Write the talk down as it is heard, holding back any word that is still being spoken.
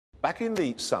Back in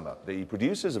the summer, the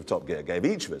producers of Top Gear gave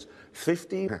each of us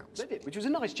 £50. They did, which was a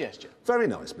nice gesture. Very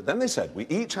nice, but then they said we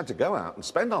each had to go out and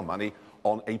spend our money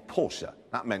on a Porsche.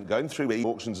 That meant going through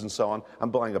auctions and so on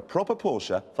and buying a proper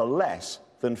Porsche for less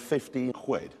than 50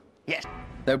 quid. Yes.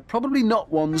 Though probably not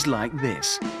ones like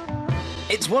this.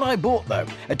 It's what I bought, though,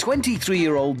 a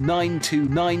 23-year-old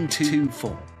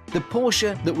 92924. The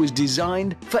Porsche that was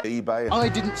designed for eBay. I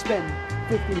didn't spend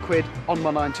 15 quid on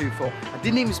my 924. I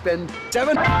didn't even spend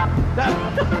 7.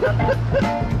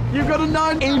 You've got a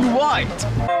 9 in white.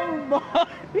 Oh my!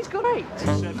 He's got 8.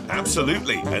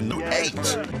 Absolutely, and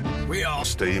 8. We are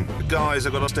steam. The guys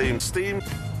have got a steam.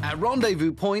 Our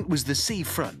rendezvous point was the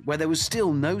seafront, where there was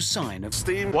still no sign of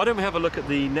Steam. Why don't we have a look at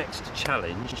the next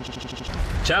challenge?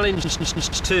 Challenge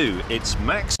 2. It's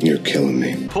Max. You're killing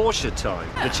me. Porsche time.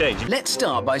 The change. Let's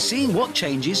start by seeing what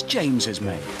changes James has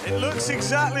made. It looks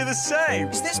exactly the same.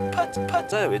 Is this put?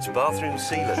 No, it's bathroom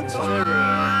sealant.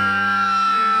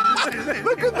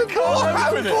 Look at the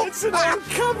cabinet! It's an old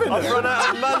cabinet. I've run out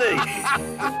of money.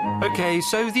 Okay,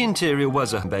 so the interior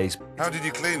was a base. How did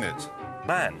you clean it?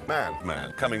 Man.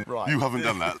 Coming. Right. You haven't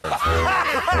done that.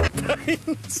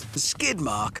 Skid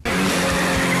mark.